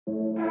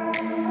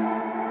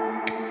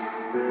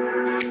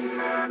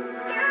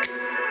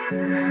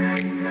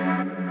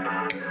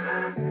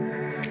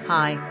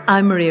Hi,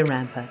 I'm Maria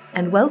Ramper,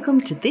 and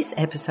welcome to this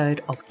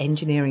episode of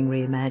Engineering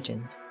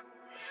Reimagined.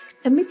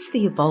 Amidst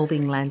the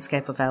evolving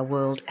landscape of our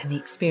world and the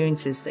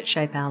experiences that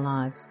shape our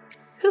lives,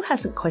 who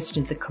hasn't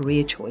questioned the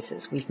career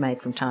choices we've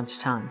made from time to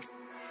time?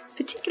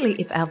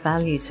 Particularly if our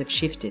values have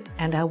shifted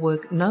and our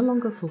work no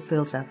longer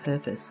fulfills our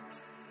purpose.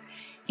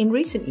 In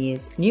recent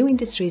years, new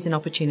industries and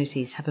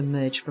opportunities have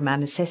emerged from our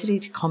necessity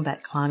to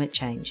combat climate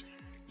change,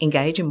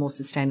 engage in more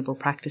sustainable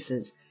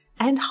practices,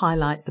 and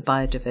highlight the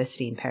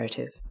biodiversity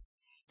imperative.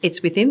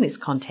 It's within this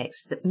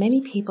context that many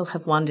people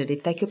have wondered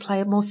if they could play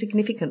a more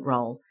significant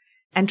role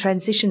and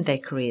transition their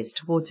careers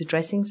towards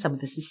addressing some of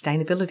the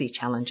sustainability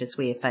challenges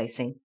we are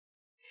facing.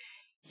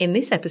 In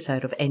this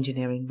episode of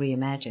Engineering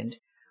Reimagined,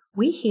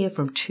 we hear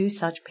from two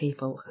such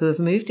people who have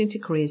moved into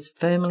careers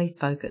firmly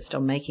focused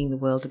on making the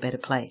world a better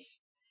place.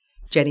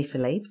 Jenny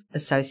Philippe,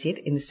 Associate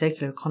in the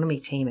Circular Economy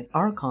team at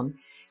Aurecon,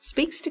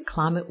 speaks to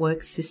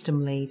ClimateWorks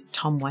System Lead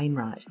Tom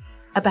Wainwright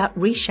about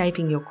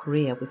reshaping your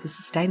career with a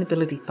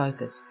sustainability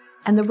focus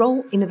and the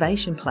role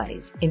innovation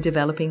plays in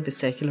developing the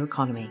circular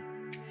economy.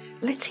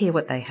 Let's hear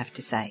what they have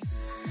to say.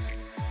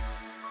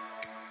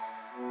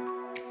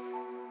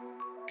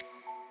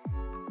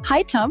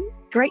 Hi, Tom.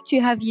 Great to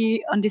have you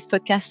on this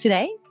podcast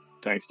today.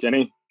 Thanks,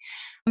 Jenny.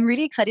 I'm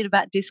really excited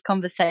about this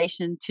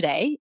conversation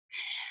today.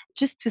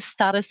 Just to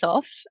start us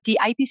off, the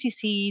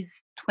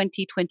IPCC's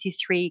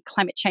 2023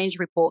 climate change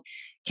report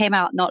came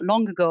out not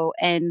long ago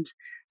and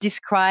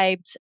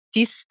described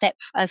this step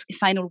as a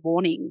final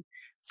warning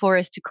for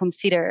us to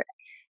consider,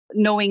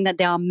 knowing that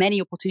there are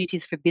many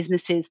opportunities for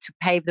businesses to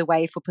pave the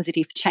way for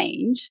positive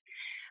change.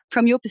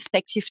 From your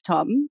perspective,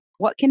 Tom,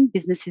 what can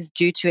businesses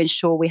do to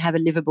ensure we have a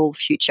livable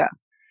future?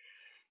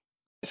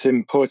 It's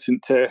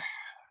important to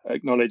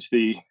acknowledge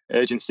the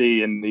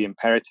urgency and the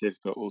imperative,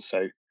 but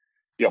also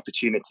the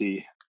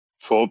opportunity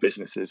for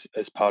businesses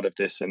as part of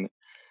this, and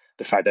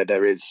the fact that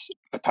there is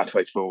a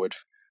pathway forward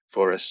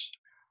for us.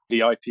 The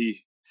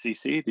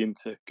IPCC, the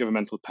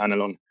Intergovernmental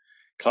Panel on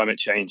Climate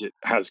Change, it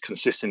has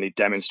consistently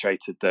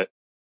demonstrated that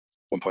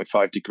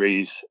 1.5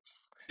 degrees,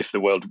 if the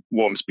world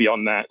warms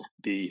beyond that,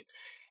 the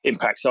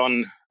impacts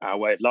on our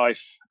way of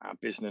life, our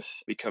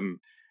business become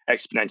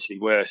exponentially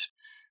worse.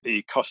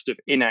 The cost of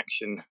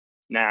inaction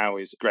now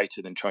is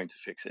greater than trying to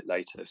fix it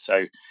later.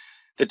 So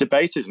the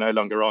debate is no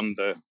longer on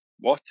the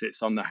what,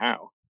 it's on the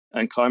how.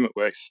 And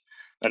ClimateWorks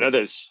and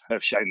others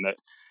have shown that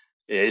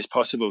it is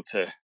possible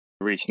to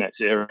reach net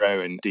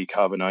zero and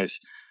decarbonize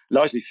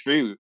largely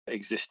through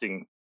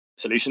existing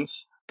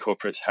solutions.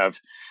 Corporates have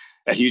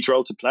a huge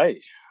role to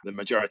play. The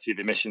majority of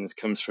emissions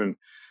comes from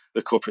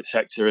the corporate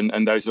sector,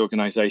 and those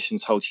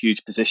organizations hold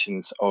huge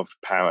positions of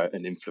power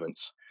and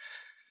influence.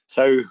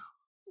 So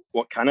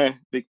what can a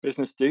big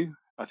business do?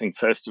 I think,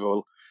 first of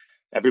all,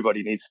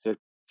 everybody needs to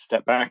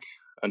step back,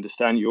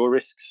 understand your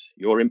risks,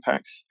 your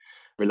impacts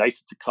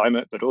related to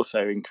climate, but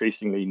also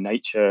increasingly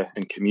nature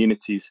and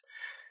communities.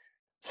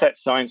 Set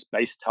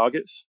science-based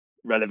targets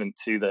relevant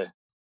to the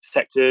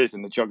sectors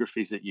and the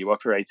geographies that you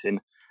operate in,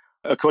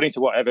 according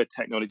to whatever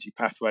technology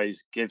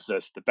pathways gives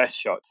us the best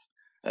shot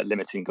at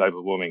limiting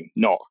global warming,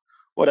 not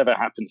whatever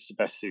happens to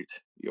best suit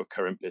your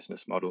current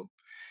business model.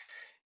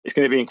 It's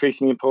going to be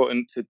increasingly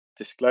important to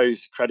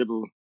disclose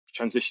credible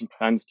transition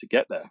plans to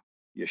get there.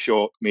 Your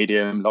short,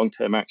 medium,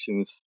 long-term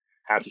actions,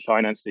 how to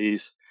finance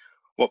these,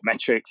 what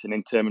metrics and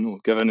internal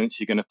governance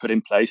you're going to put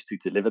in place to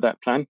deliver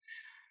that plan.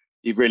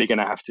 You're really going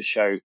to have to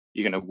show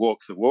you're going to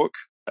walk the walk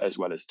as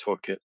well as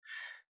talk it,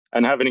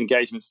 and have an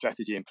engagement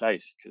strategy in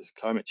place, because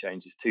climate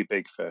change is too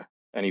big for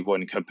any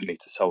one company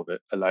to solve it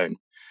alone.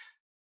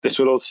 This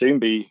will all soon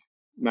be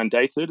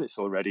mandated. It's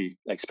already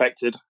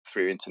expected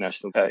through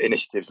international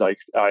initiatives like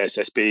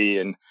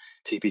ISSB and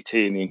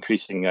TPT and the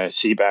increasing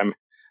CBAM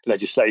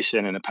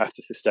legislation and a path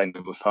to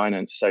sustainable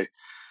finance. So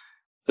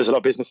there's a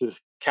lot businesses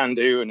can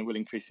do and will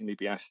increasingly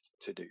be asked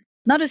to do.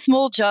 Not a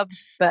small job,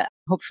 but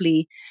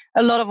hopefully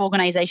a lot of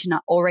organizations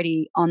are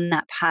already on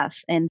that path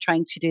and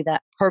trying to do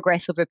that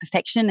progress over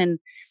perfection. And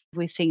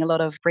we're seeing a lot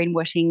of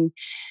brainwashing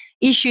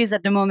issues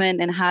at the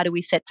moment, and how do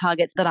we set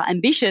targets that are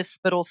ambitious,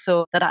 but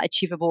also that are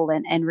achievable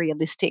and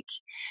realistic.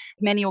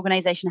 Many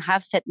organizations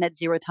have set net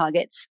zero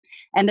targets,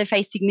 and they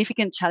face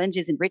significant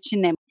challenges in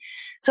reaching them.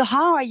 So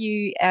how are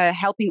you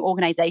helping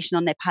organizations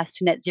on their path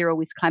to net zero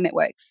with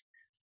ClimateWorks?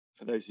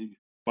 For those who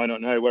might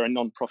not know, we're a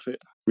non-profit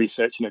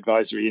research and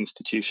advisory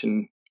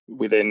institution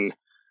within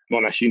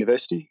Monash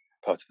University,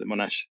 part of the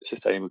Monash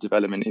Sustainable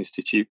Development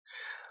Institute.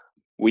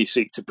 We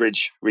seek to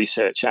bridge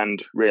research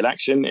and real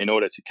action in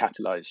order to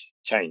catalyse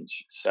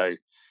change. So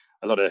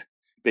a lot of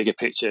bigger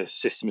picture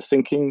systems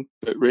thinking,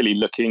 but really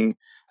looking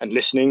and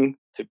listening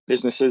to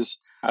businesses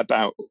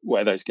about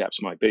where those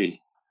gaps might be.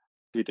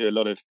 We do a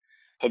lot of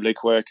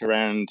public work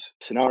around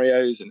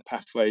scenarios and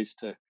pathways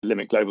to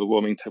limit global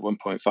warming to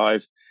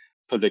 1.5,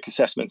 public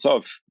assessments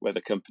of whether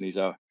companies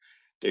are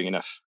doing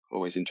enough.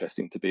 Always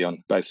interesting to be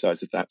on both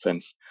sides of that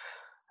fence.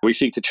 We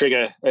seek to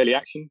trigger early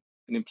action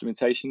and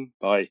implementation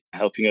by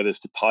helping others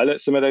to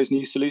pilot some of those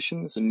new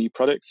solutions and new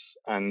products,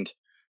 and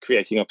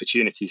creating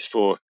opportunities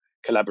for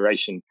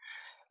collaboration.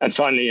 And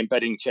finally,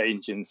 embedding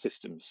change in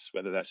systems,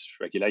 whether that's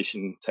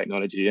regulation,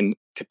 technology, and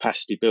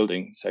capacity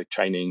building, so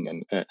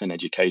training and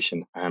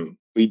education.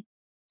 We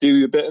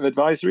do a bit of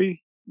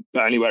advisory,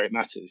 but only where it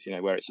matters,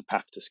 where it's a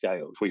path to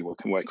scale. If we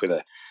can work with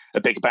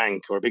a big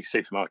bank or a big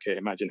supermarket,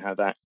 imagine how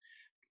that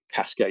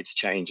cascades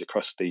change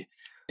across the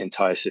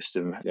entire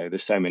system.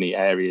 There's so many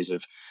areas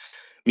of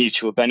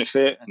mutual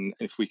benefit, and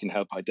if we can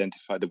help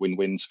identify the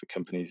win-wins for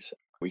companies,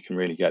 we can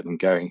really get them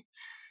going.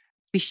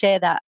 We share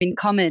that in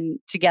common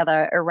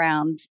together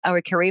around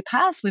our career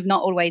paths. We've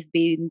not always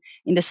been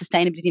in the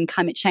sustainability and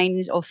climate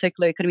change or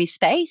circular economy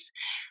space.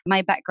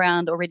 My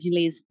background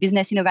originally is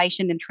business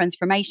innovation and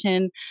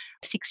transformation.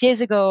 6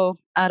 years ago,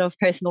 out of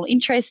personal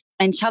interest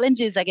and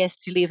challenges, I guess,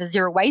 to live a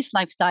zero waste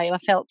lifestyle, I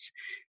felt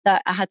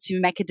that I had to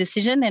make a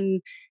decision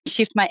and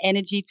shift my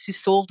energy to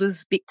solve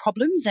those big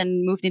problems,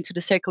 and moved into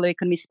the circular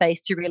economy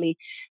space to really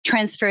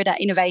transfer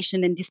that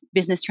innovation and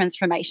business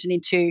transformation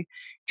into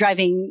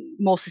driving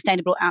more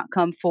sustainable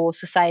outcome for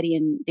society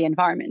and the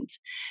environment.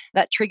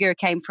 That trigger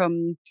came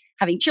from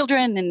having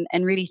children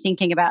and really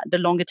thinking about the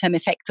longer term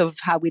effect of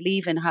how we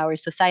live and how our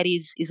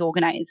society is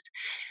organized.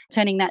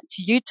 Turning that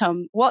to you,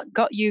 Tom, what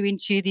got you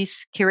into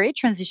this career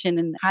transition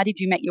and how did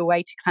you make your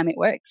way to Climate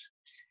Works?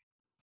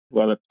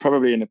 Well,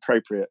 probably an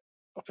appropriate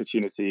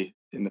opportunity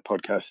in the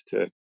podcast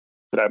to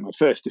put out my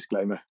first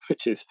disclaimer,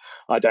 which is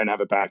I don't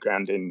have a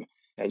background in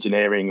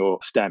engineering or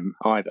STEM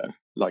either.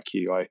 Like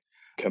you, I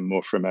come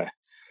more from a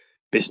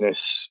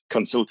business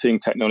consulting,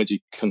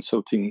 technology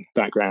consulting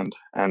background.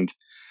 And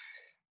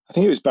I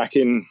think it was back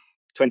in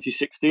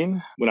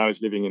 2016 when I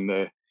was living in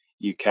the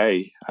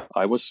UK,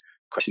 I was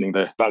questioning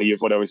the value of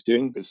what I was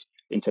doing. It was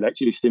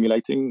intellectually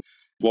stimulating.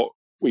 What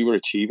we were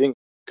achieving,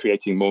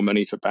 creating more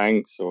money for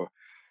banks or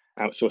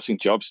outsourcing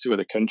jobs to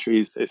other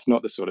countries. It's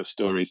not the sort of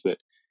stories that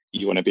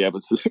you want to be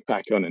able to look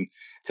back on and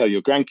tell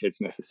your grandkids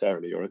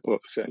necessarily, or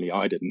certainly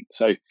I didn't.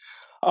 So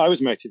I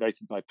was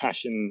motivated by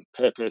passion,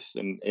 purpose,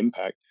 and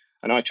impact.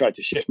 And I tried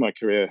to shift my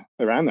career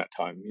around that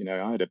time.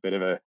 I had a bit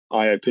of an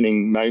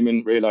eye-opening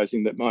moment,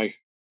 realizing that my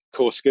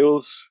core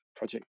skills,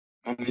 project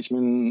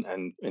management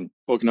and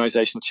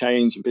organizational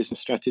change and business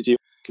strategy,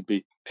 could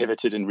be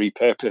pivoted and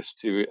repurposed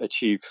to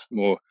achieve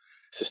more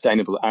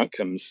sustainable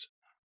outcomes.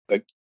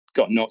 But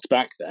got knocked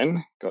back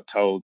then, got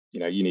told,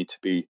 you need to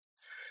be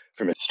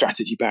from a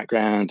strategy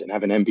background and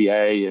have an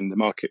MBA, and the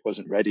market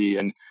wasn't ready.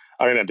 And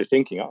I remember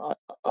thinking,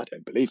 I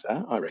don't believe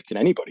that. I reckon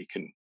anybody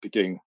can be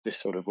doing this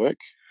sort of work.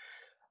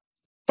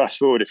 Fast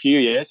forward a few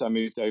years, I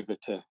moved over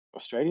to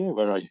Australia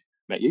where I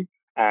met you.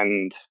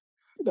 And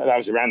that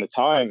was around the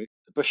time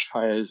the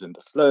bushfires and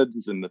the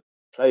floods and the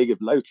plague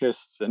of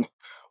locusts and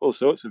all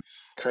sorts of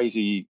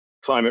crazy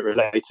climate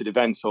related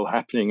events all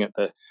happening at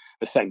the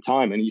same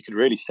time. And you could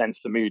really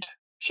sense the mood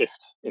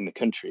shift in the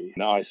country.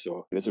 And I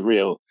saw there's a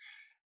real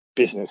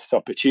business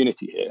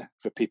opportunity here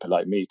for people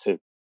like me to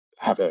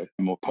have a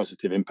more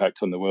positive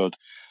impact on the world.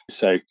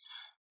 So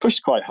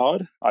pushed quite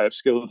hard. I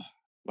upskilled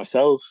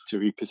myself to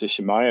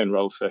reposition my own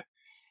role for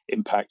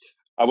impact.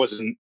 I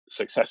wasn't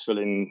successful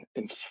in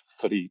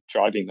fully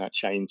driving that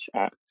change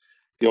at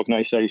the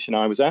organization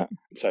I was at.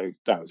 So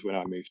that was when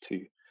I moved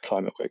to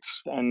Climate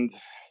Works. And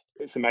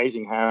it's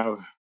amazing how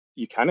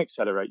you can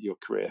accelerate your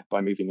career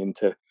by moving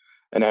into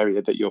an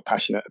area that you're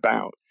passionate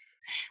about.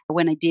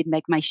 When I did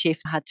make my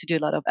shift, I had to do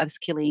a lot of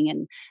upskilling.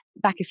 And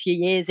back a few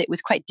years, it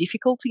was quite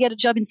difficult to get a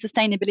job in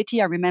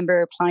sustainability. I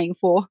remember applying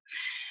for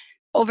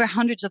over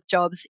hundreds of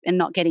jobs and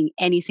not getting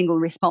any single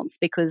response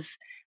because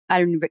I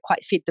didn't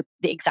quite fit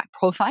the exact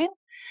profile.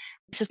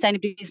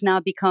 Sustainability has now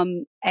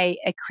become a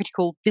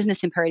critical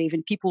business imperative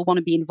and people want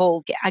to be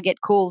involved. I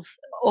get calls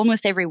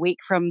almost every week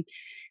from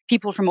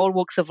people from all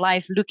walks of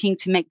life looking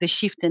to make the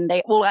shift, and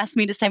they all ask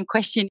me the same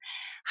question: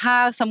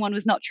 how someone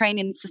who's not trained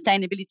in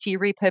sustainability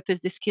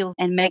repurpose the skills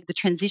and make the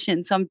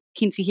transition. So I'm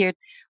keen to hear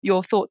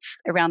your thoughts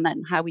around that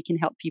and how we can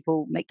help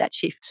people make that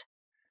shift.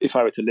 If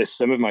I were to list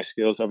some of my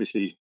skills,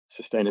 obviously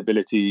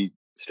sustainability,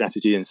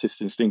 strategy and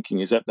systems thinking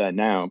is up there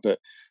now, but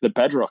the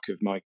bedrock of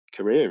my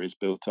career is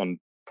built on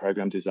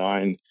program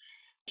design,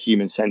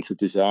 human-centered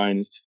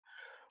design,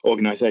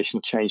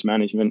 organizational change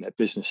management,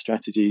 business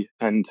strategy.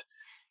 And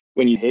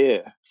when you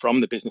hear from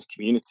the business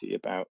community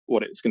about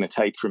what it's going to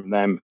take from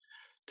them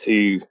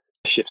to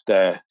shift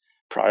their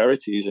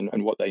priorities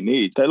and what they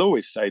need, they'll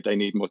always say they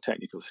need more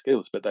technical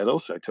skills, but they'll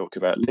also talk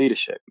about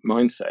leadership,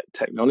 mindset,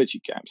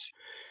 technology gaps.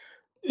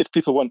 If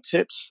people want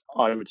tips,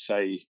 I would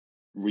say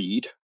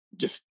read,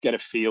 just get a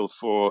feel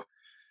for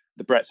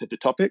the breadth of the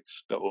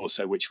topics, but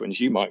also which ones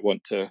you might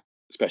want to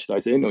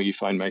specialize in or you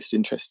find most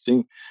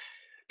interesting.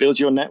 Build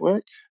your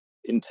network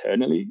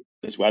internally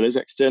as well as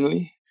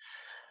externally.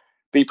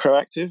 Be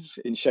proactive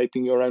in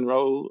shaping your own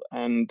role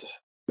and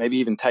maybe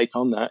even take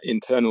on that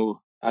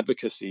internal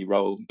advocacy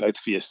role, both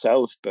for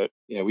yourself, but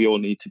we all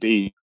need to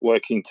be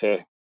working to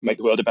make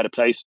the world a better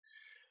place.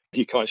 If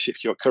you can't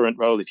shift your current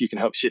role, if you can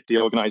help shift the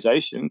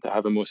organization to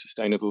have a more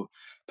sustainable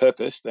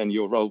purpose, then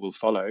your role will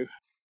follow.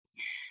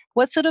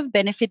 What sort of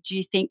benefit do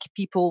you think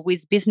people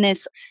with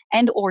business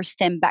and or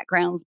STEM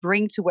backgrounds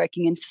bring to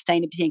working in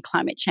sustainability and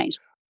climate change?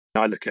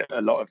 I look at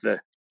a lot of the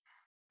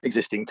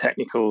existing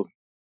technical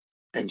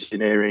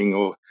engineering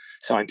or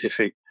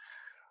scientific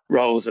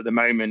roles at the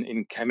moment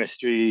in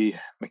chemistry,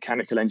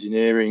 mechanical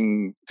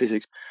engineering,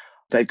 physics.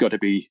 They've got to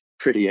be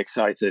pretty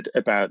excited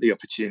about the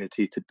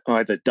opportunity to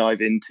either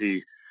dive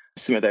into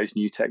some of those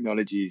new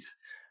technologies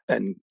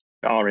and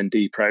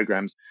R&D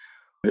programs.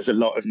 There's a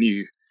lot of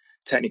new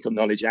technical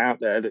knowledge out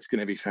there that's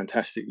going to be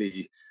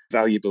fantastically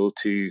valuable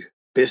to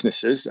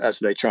businesses as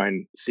they try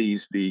and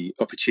seize the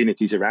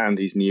opportunities around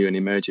these new and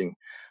emerging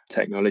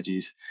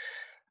technologies.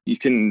 You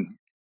can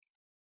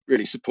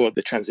really support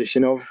the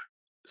transition of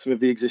some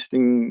of the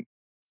existing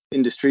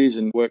industries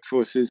and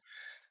workforces,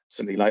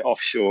 something like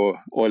offshore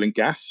oil and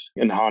gas,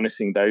 and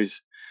harnessing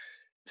those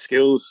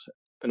skills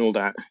and all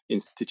that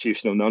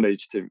institutional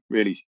knowledge to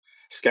really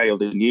scale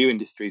the new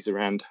industries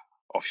around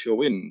offshore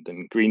wind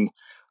and green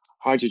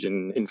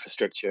hydrogen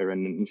infrastructure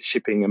and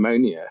shipping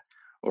ammonia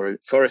or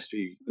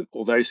forestry.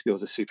 All those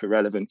skills are super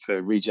relevant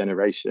for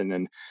regeneration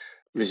and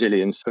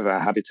resilience of our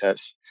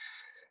habitats.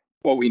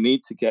 What we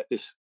need to get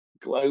this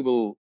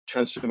global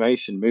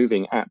transformation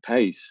moving at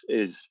pace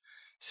is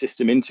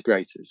system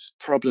integrators,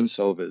 problem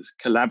solvers,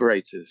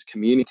 collaborators,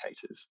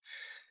 communicators.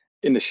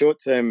 In the short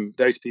term,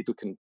 those people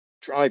can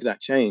drive that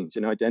change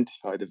and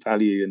identify the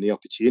value and the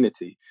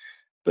opportunity.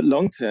 But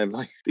long term,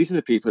 like these are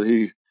the people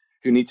who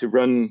need to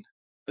run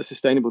a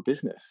sustainable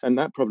business. And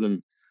that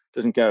problem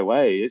doesn't go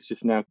away. It's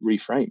just now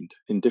reframed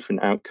in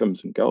different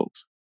outcomes and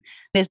goals.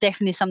 There's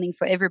definitely something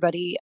for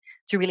everybody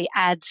to really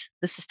add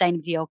the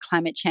sustainability or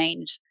climate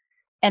change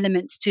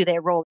elements to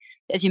their role.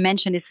 As you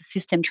mentioned, it's a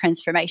system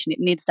transformation. It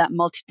needs that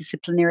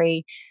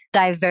multidisciplinary,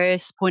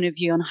 diverse point of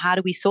view on how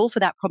do we solve for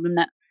that problem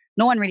that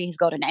no one really has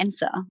got an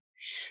answer.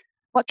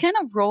 What kind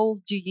of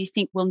roles do you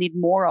think we'll need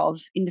more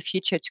of in the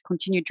future to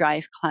continue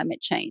drive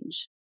climate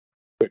change?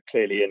 We're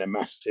clearly in a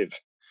massive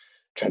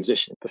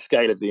transition. The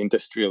scale of the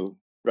industrial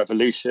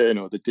revolution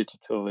or the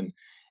digital and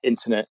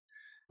internet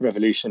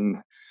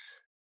revolution,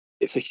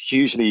 it's a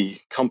hugely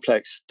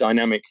complex,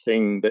 dynamic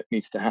thing that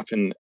needs to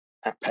happen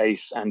at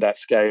pace and at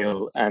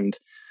scale. And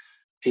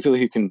people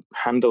who can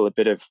handle a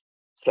bit of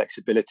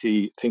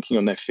flexibility, thinking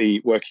on their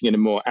feet, working in a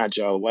more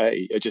agile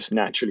way are just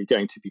naturally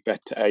going to be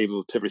better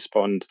able to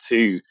respond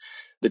to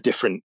the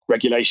different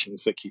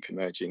regulations that keep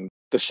emerging,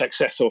 the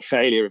success or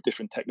failure of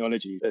different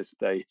technologies as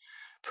they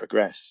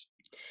progress.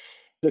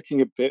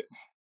 Looking a bit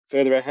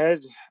further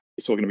ahead,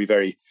 it's all going to be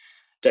very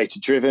data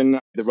driven.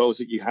 The roles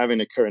that you have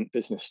in a current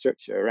business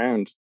structure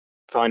around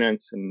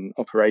finance and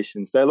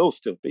operations, they'll all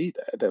still be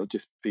there. They'll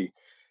just be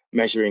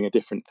measuring a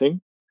different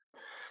thing.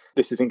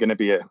 This isn't going to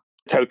be a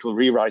total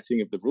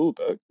rewriting of the rule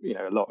book.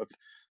 A lot of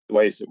the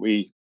ways that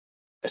we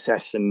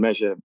assess and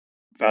measure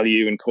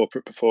value and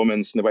corporate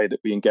performance and the way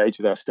that we engage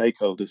with our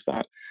stakeholders,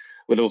 that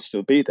will all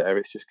still be there.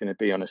 It's just going to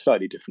be on a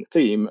slightly different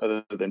theme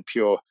other than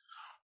pure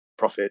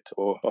profit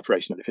or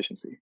operational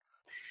efficiency.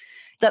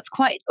 That's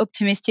quite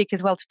optimistic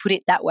as well to put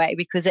it that way,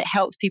 because it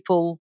helps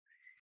people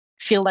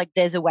feel like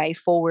there's a way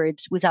forward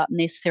without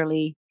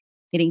necessarily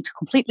needing to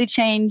completely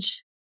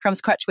change from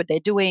scratch what they're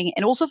doing,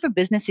 and also for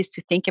businesses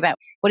to think about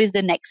what is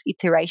the next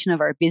iteration of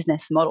our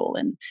business model.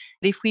 And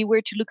if we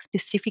were to look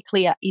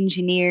specifically at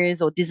engineers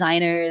or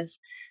designers,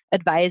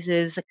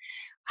 advisors,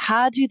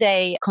 how do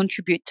they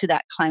contribute to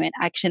that climate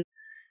action?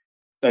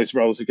 Those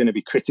roles are going to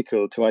be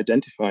critical to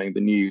identifying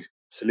the new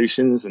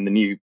solutions and the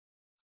new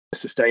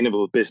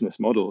sustainable business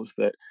models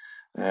that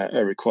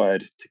are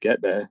required to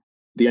get there.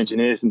 The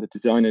engineers and the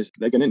designers,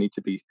 they're going to need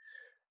to be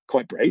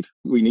quite brave.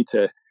 We need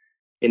to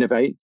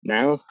innovate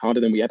now harder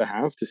than we ever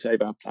have to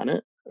save our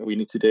planet. We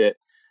need to do it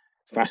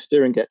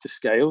faster and get to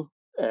scale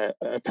at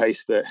a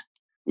pace that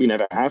we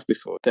never have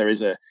before. There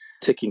is a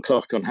ticking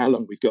clock on how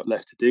long we've got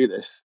left to do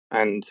this.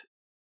 And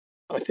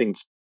I think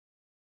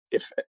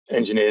if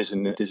engineers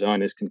and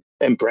designers can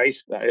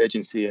embrace that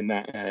urgency and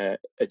that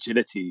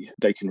agility,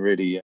 they can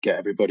really get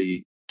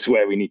everybody to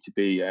where we need to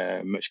be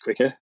much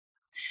quicker.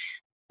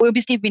 We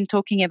obviously have been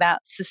talking about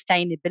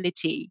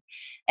sustainability,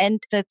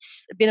 and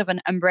that's a bit of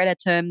an umbrella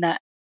term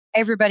that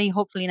everybody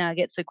hopefully now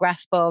gets a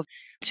grasp of.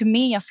 To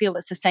me, I feel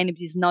that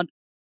sustainability is not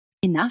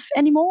enough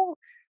anymore.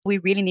 We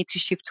really need to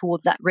shift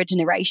towards that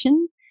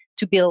regeneration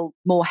to build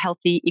more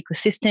healthy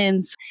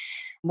ecosystems.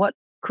 What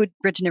could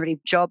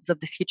regenerative jobs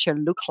of the future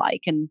look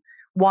like, and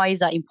why is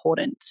that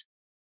important?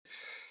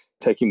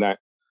 Taking that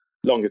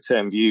longer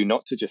term view,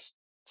 not to just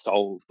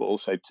solve, but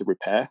also to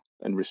repair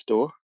and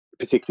restore,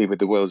 particularly with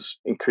the world's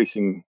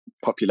increasing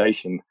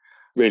population,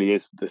 really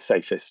is the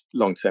safest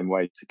long-term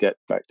way to get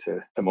back to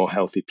a more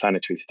healthy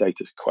planetary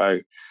status quo.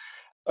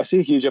 I see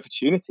a huge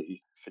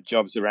opportunity for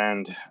jobs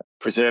around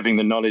preserving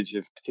the knowledge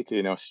of,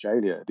 particularly in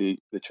Australia, the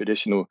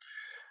traditional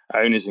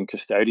owners and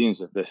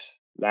custodians of this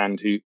land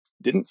who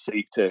didn't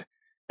seek to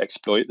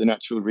exploit the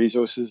natural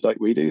resources like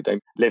we do. They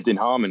lived in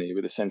harmony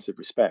with a sense of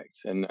respect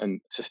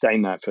and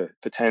sustained that for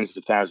tens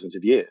of thousands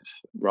of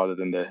years rather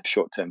than the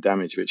short-term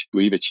damage which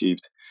we've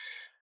achieved.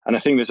 And I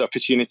think there's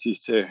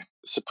opportunities to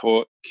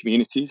support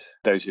communities,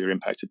 those who are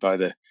impacted by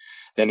the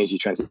energy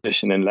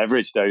transition, and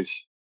leverage those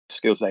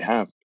skills they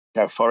have.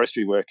 How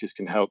forestry workers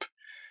can help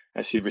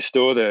actually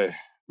restore the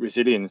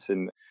resilience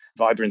and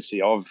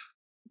vibrancy of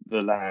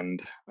the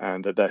land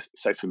that they're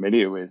so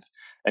familiar with,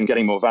 and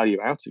getting more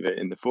value out of it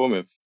in the form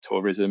of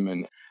tourism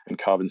and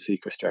carbon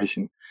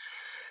sequestration.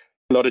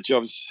 A lot of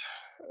jobs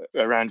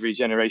around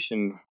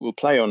regeneration will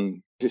play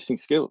on existing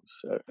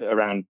skills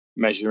around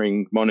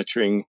measuring,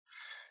 monitoring,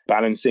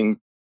 balancing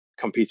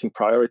competing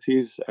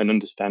priorities, and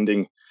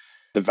understanding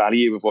the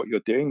value of what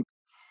you're doing.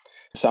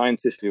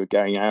 Scientists who are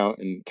going out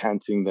and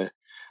counting the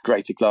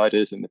greater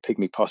gliders and the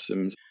pygmy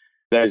possums,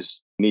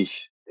 those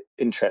niche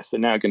interests are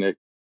now going to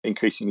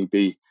increasingly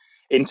be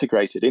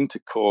integrated into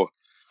core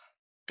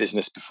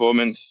business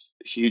performance,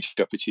 huge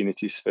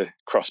opportunities for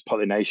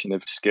cross-pollination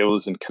of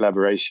skills and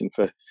collaboration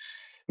for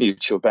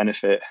mutual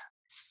benefit.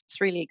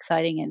 It's really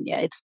exciting, and yeah,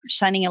 it's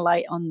shining a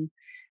light on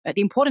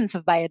the importance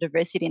of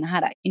biodiversity and how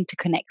that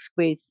interconnects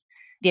with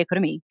the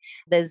economy.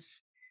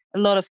 There's a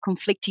lot of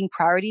conflicting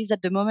priorities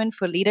at the moment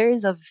for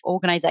leaders of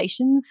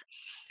organizations.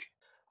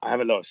 I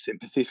have a lot of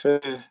sympathy for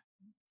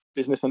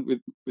business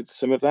with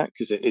some of that,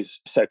 because it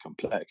is so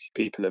complex.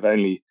 People have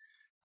only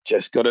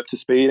just got up to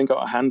speed and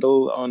got a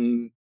handle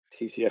on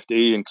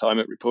TCFD and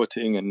climate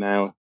reporting, and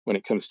now when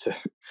it comes to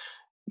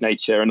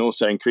nature and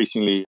also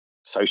increasingly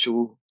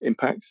social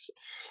impacts,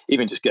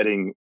 even just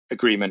getting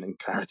agreement and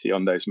clarity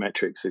on those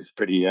metrics is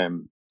pretty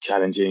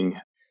challenging.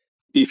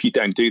 If you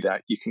don't do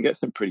that, you can get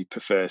some pretty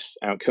perverse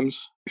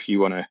outcomes. If you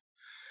want to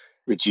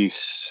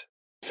reduce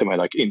somewhere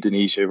like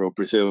Indonesia or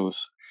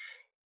Brazil's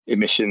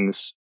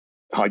emissions,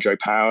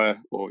 hydropower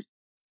or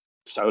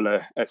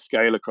solar at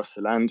scale across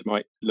the land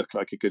might look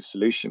like a good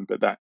solution,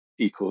 but that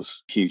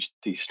equals huge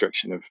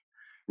destruction of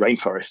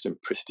rainforest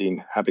and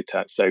pristine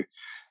habitat. So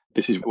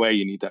this is where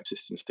you need that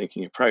systems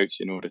thinking approach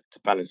in order to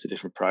balance the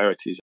different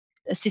priorities.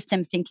 A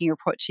system thinking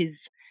approach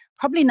is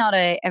probably not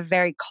a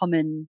very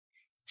common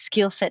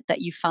skill set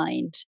that you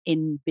find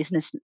in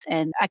business.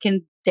 And I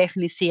can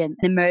definitely see an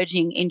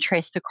emerging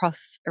interest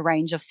across a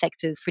range of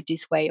sectors for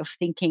this way of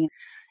thinking.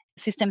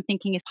 System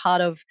thinking is part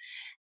of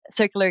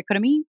circular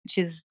economy, which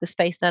is the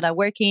space that I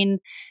work in.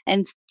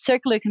 And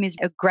circular economy is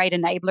a great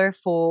enabler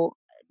for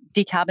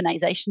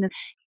decarbonization.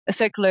 A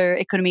circular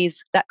economy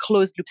is that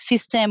closed loop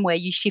system where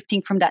you're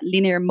shifting from that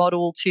linear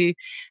model to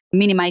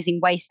minimizing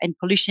waste and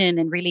pollution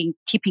and really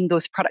keeping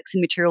those products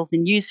and materials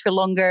in use for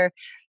longer.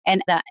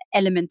 And that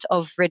element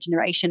of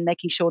regeneration,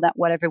 making sure that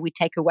whatever we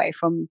take away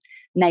from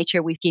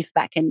nature, we give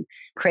back and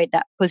create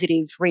that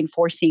positive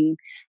reinforcing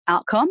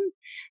outcome.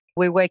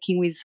 We're working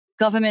with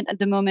government at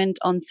the moment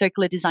on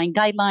circular design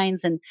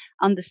guidelines and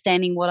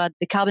understanding what are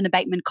the carbon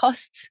abatement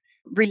costs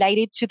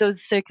related to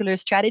those circular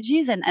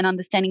strategies, and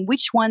understanding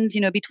which ones,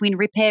 between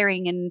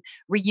repairing and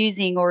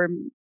reusing or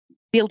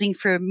building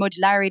for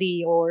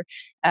modularity or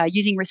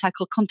using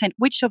recycled content,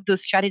 which of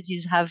those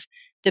strategies have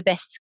the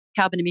best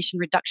carbon emission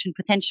reduction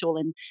potential,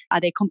 and are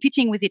they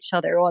competing with each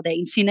other or are they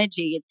in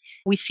synergy?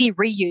 We see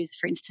reuse,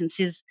 for instance,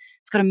 it's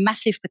got a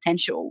massive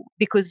potential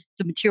because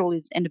the material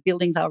is and the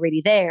buildings are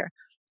already there,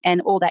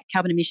 and all that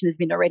carbon emission has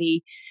been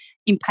already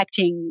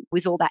impacting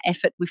with all that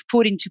effort we've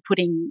put into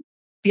putting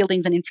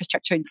buildings and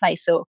infrastructure in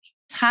place. So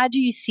how do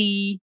you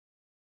see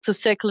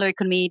circular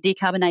economy,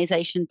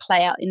 decarbonization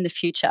play out in the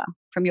future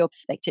from your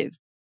perspective?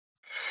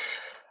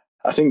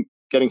 I think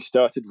getting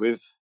started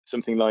with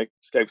something like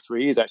Scope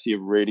 3 is actually a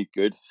really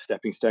good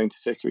stepping stone to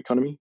circular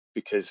economy,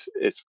 because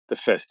it's the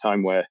first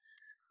time where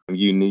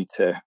you need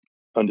to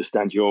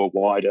understand your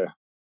wider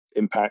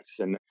impacts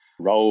and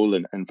role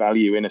and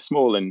value in a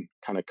small and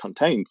kind of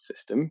contained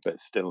system, but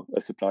still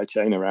a supply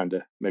chain around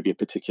maybe a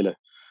particular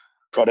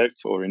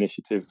product or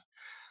initiative.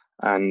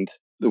 And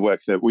the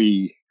work that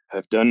we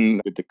have done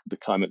with the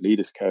Climate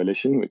Leaders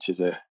Coalition, which is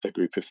a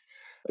group of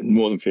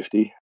more than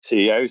 50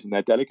 CEOs and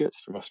their delegates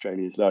from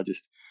Australia's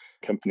largest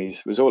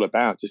companies, was all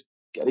about just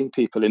getting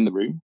people in the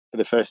room for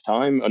the first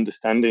time,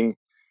 understanding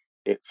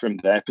it from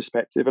their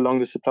perspective along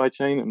the supply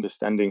chain,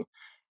 understanding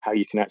how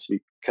you can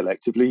actually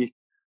collectively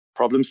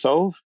problem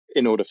solve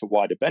in order for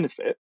wider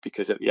benefit.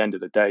 Because at the end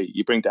of the day,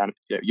 you bring down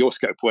your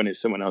Scope 1 is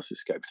someone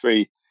else's Scope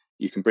 3.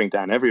 You can bring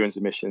down everyone's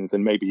emissions,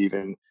 and maybe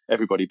even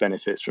everybody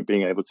benefits from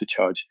being able to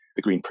charge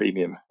a green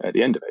premium at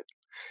the end of it.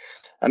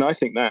 And I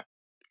think that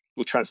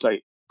will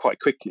translate quite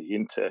quickly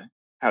into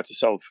how to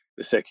solve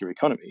the circular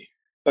economy.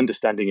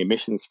 Understanding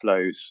emissions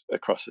flows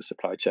across the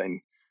supply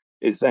chain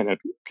is then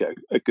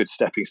a good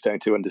stepping stone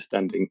to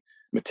understanding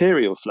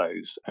material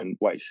flows and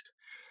waste.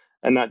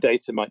 And that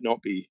data might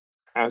not be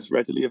as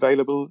readily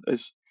available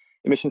as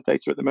emissions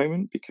data at the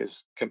moment,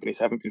 because companies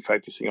haven't been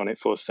focusing on it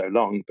for so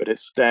long, but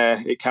it's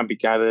there, it can be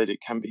gathered,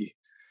 it can be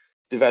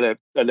developed.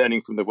 A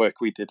learning from the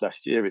work we did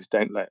last year is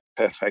don't let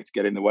perfect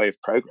get in the way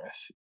of progress.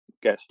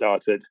 Get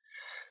started,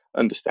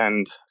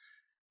 understand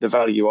the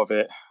value of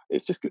it.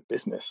 It's just good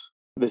business.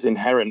 There's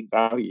inherent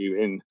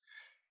value in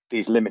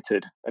these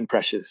limited and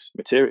precious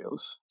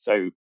materials.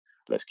 So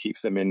let's keep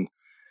them in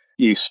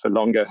use for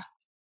longer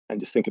and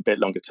just think a bit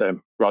longer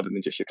term rather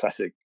than just your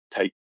classic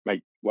take,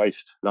 make,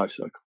 waste life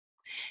cycle.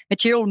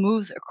 Material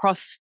moves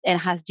across and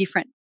has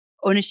different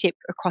ownership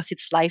across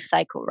its life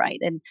cycle, right?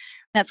 And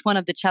that's one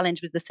of the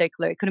challenges with the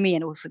circular economy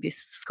and also this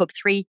Scope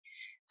 3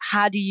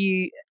 how do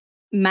you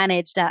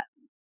manage that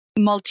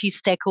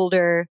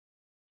multi-stakeholder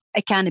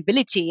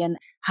accountability, and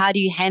how do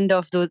you hand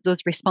off those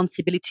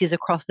responsibilities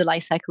across the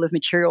life cycle of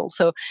materials?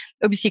 So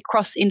obviously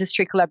cross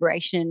industry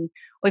collaboration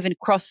or even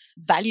cross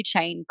value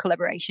chain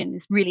collaboration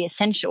is really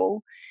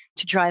essential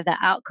to drive that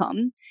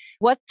outcome.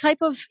 What type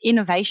of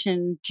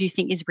innovation do you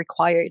think is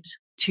required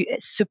to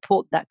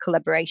support that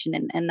collaboration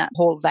and that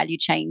whole value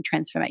chain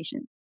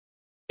transformation?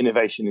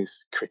 Innovation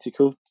is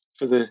critical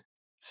for the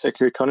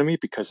circular economy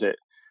because it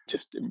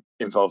just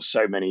involves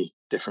so many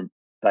different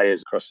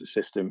players across the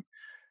system.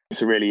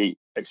 It's a really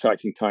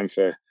exciting time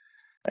for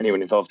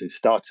anyone involved in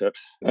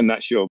startups, and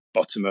that's your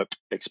bottom up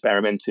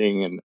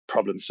experimenting and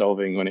problem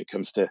solving when it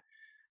comes to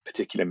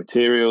particular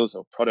materials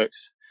or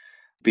products.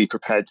 Be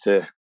prepared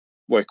to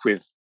work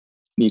with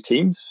new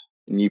teams,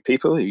 new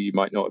people who you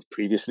might not have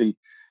previously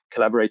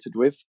collaborated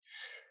with.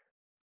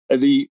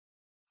 At the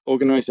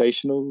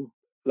organizational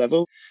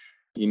level,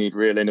 you need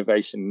real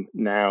innovation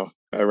now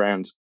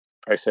around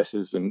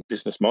processes and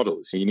business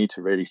models. You need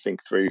to really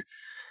think through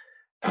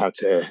how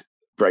to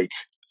break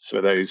some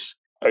of those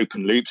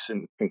open loops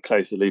and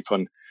close the loop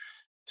on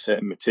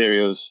certain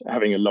materials,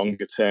 having a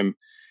longer term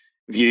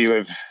view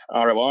of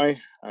ROI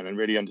and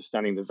really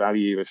understanding the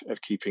value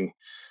of keeping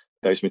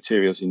those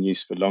materials in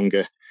use for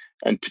longer,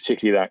 and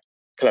particularly that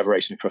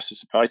collaboration across the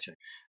supply chain.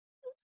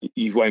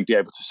 You won't be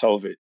able to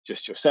solve it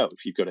just yourself.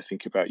 You've got to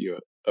think about your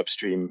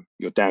upstream,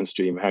 your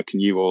downstream. How can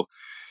you all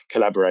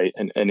collaborate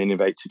and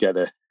innovate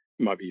together?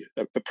 It might be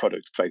a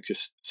product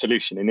focused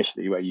solution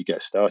initially where you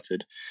get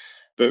started.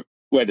 But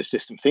where the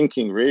system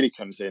thinking really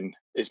comes in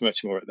is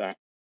much more at that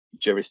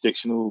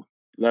jurisdictional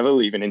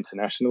level, even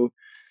international.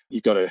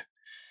 You've got to,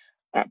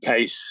 at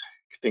pace,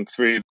 think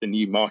through the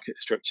new market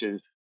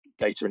structures,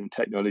 data and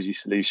technology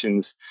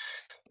solutions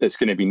that's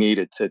going to be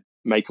needed to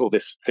make all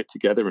this fit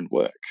together and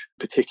work,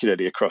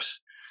 particularly across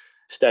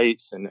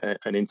states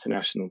and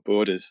international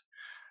borders.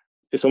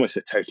 It's almost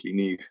a totally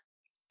new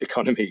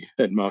economy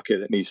and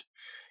market that needs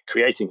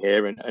creating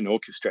here and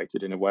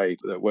orchestrated in a way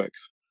that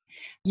works.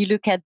 You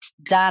look at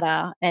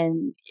data,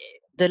 and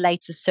the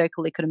latest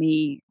circular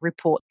economy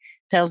report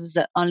tells us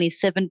that only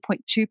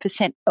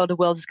 7.2% of the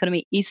world's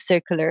economy is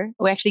circular.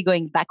 We're actually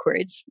going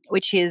backwards,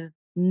 which is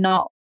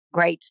not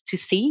great to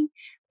see.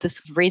 The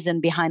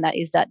reason behind that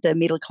is that the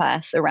middle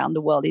class around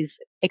the world is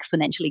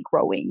exponentially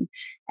growing.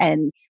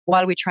 And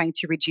while we're trying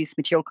to reduce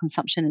material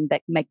consumption and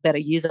make better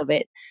use of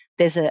it,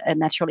 there's a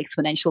natural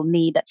exponential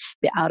need that's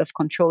out of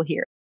control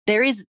here.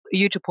 There is a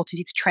huge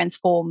opportunity to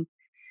transform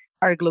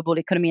our global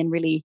economy and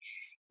really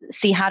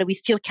see how do we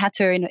still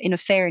cater in a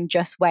fair and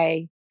just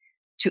way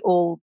to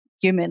all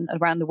humans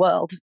around the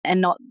world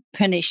and not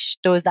punish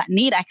those that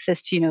need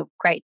access to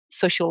great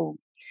social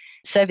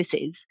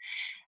services.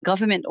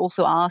 Government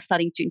also are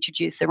starting to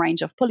introduce a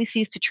range of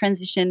policies to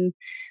transition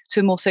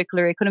to a more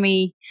circular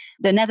economy.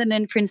 The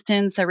Netherlands, for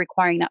instance, are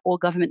requiring that all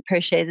government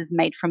purchase is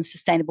made from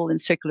sustainable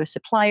and circular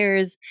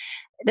suppliers.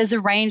 There's a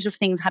range of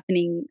things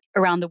happening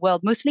around the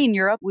world, mostly in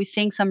Europe. We're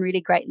seeing some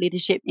really great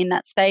leadership in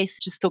that space.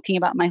 Just talking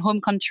about my home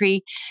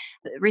country,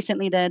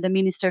 recently the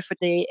Minister for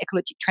the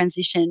Ecological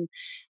Transition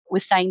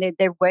was saying that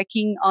they're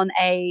working on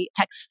a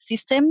tax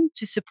system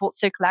to support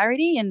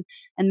circularity and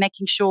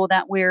making sure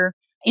that we're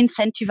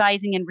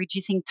incentivizing and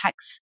reducing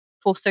tax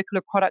for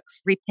circular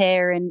products,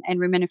 repair and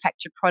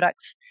remanufactured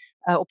products,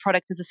 or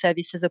product as a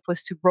service as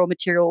opposed to raw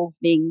materials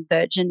being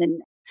virgin.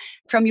 And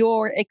from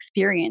your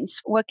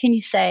experience, what can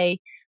you say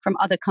from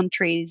other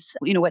countries,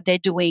 what they're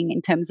doing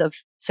in terms of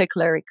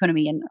circular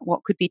economy and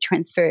what could be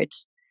transferred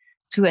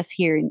to us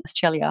here in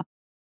Australia?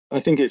 I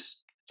think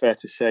it's fair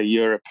to say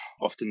Europe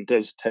often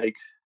does take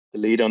the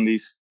lead on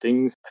these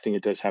things. I think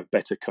it does have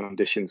better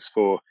conditions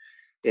for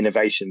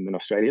innovation than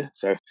Australia.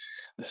 So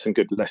there's some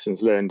good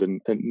lessons learned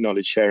and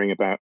knowledge sharing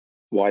about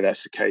why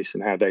that's the case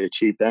and how they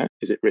achieve that.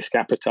 Is it risk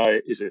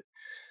appetite? Is it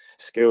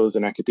skills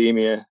and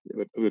academia?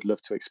 We would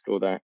love to explore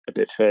that a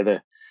bit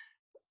further,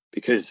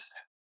 because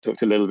I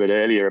talked a little bit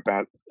earlier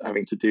about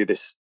having to do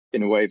this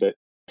in a way that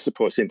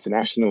supports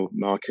international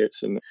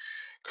markets and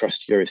cross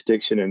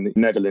jurisdiction. And the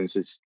Netherlands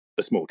is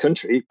a small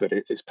country, but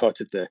it is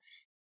part of the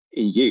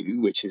EU,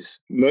 which is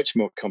much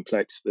more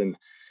complex than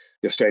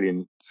the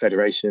Australian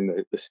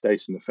Federation, the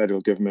states and the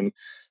federal government.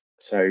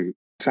 So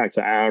the fact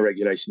that our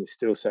regulation is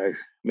still so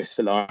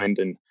misaligned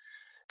and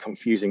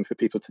confusing for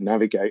people to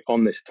navigate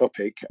on this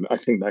topic, I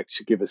think that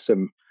should give us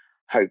some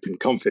hope and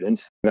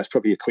confidence. That's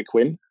probably a quick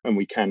win and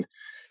we can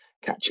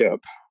catch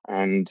up.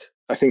 And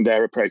I think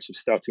their approach of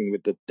starting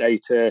with the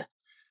data,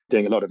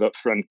 doing a lot of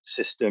upfront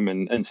system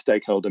and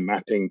stakeholder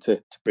mapping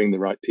to bring the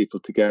right people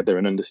together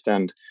and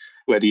understand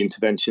where the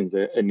interventions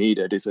are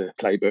needed is a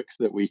playbook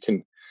that we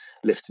can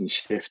lift and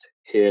shift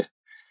here.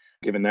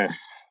 Given the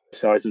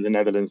size of the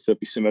Netherlands, there'll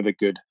be some other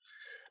good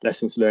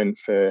lessons learned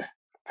for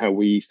how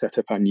we set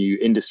up our new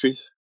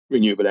industries.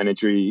 Renewable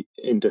energy,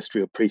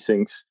 industrial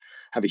precincts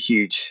have a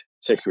huge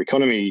circular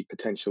economy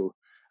potential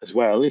as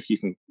well if you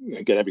can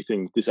get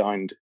everything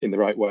designed in the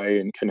right way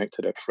and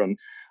connected up front.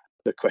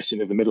 The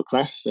question of the middle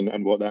class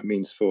and what that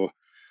means for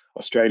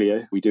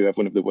Australia. We do have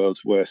one of the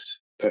world's worst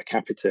per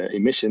capita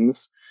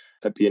emissions,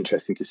 it'd be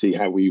interesting to see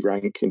how we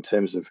rank in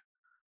terms of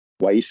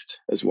waste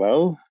as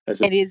well.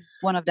 It is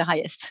one of the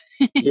highest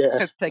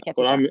Yeah. per capita.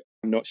 Well, I'm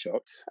not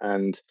shocked.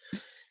 And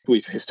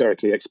we've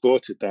historically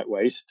exported that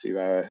waste to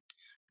our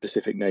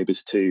Pacific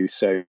neighbours too.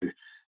 So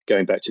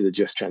going back to the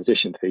just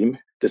transition theme,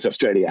 does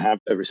Australia have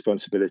a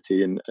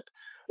responsibility and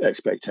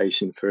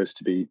expectation for us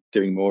to be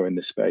doing more in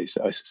this space?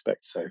 I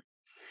suspect so.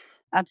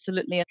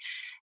 Absolutely.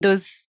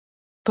 Those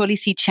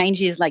policy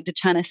changes like the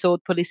China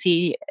sword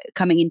policy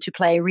coming into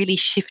play really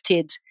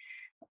shifted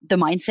the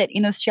mindset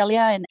in Australia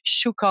and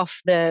shook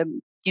off the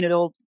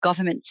old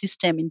government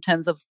system in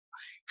terms of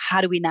how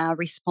do we now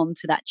respond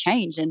to that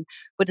change and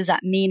what does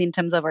that mean in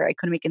terms of our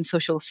economic and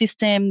social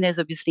system. There's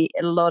obviously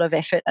a lot of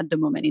effort at the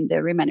moment in the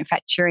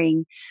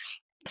remanufacturing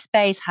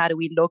space. How do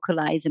we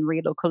localize and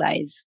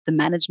relocalize the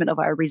management of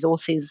our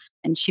resources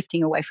and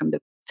shifting away from the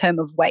term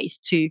of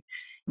waste to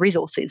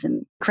resources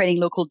and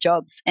creating local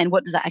jobs? And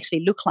what does that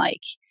actually look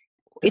like?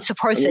 It's a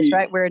process,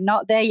 right? We're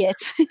not there yet.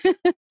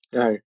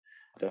 No,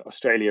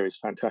 Australia is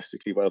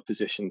fantastically well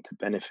positioned to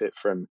benefit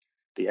from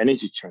the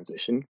energy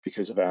transition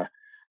because of our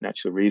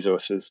natural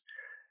resources.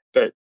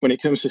 But when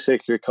it comes to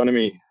circular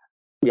economy,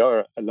 we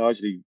are a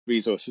largely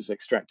resources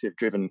extractive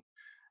driven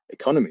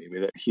economy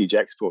with a huge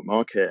export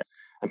market.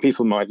 And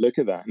people might look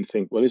at that and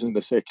think, well, isn't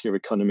the circular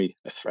economy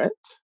a threat?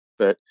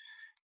 But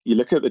you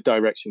look at the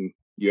direction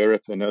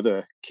Europe and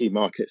other key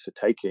markets are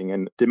taking,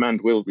 and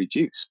demand will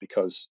reduce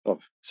because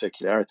of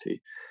circularity.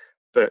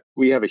 But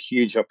we have a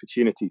huge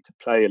opportunity to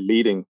play a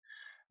leading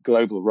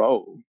global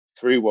role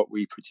through what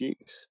we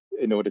produce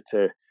in order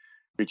to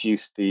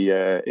reduce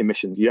the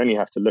emissions. You only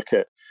have to look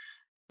at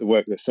the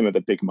work that some of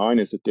the big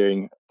miners are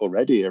doing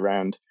already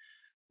around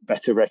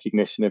better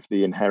recognition of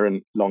the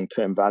inherent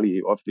long-term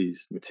value of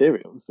these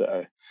materials.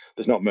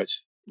 There's not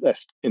much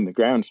left in the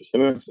ground for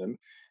some of them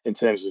in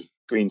terms of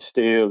green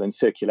steel and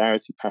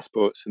circularity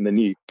passports and the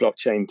new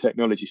blockchain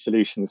technology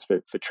solutions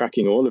for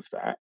tracking all of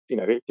that.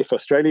 If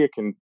Australia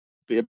can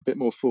be a bit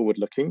more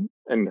forward-looking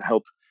and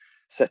help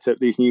set up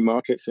these new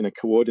markets in a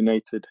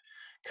coordinated,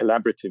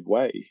 collaborative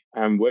way,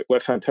 and we're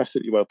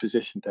fantastically well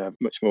positioned to have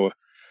much more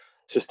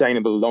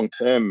sustainable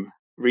long-term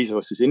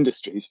resources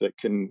industries that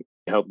can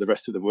help the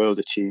rest of the world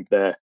achieve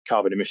their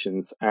carbon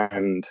emissions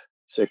and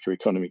circular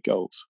economy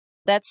goals.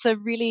 That's a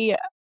really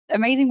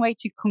amazing way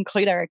to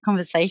conclude our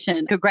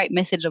conversation. A great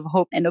message of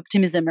hope and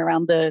optimism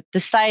around the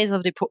size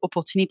of the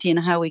opportunity and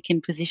how we can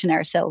position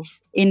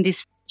ourselves in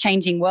this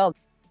changing world.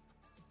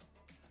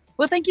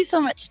 Well, thank you so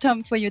much,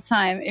 Tom, for your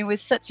time. It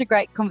was such a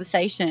great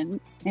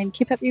conversation, and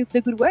keep up the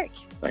good work.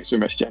 Thanks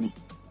very much, Jenny.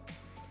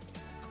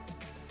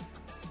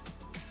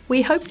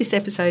 We hope this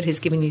episode has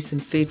given you some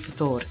food for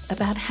thought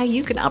about how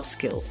you can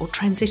upskill or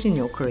transition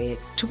your career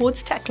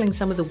towards tackling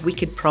some of the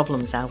wicked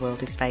problems our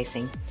world is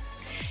facing.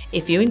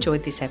 If you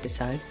enjoyed this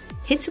episode,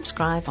 hit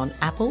subscribe on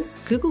Apple,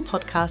 Google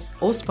Podcasts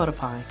or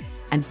Spotify,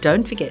 and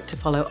don't forget to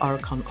follow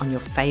Aurecon on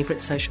your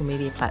favourite social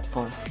media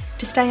platform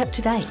to stay up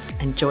to date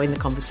and join the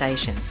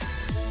conversation.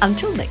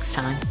 Until next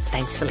time,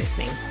 thanks for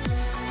listening.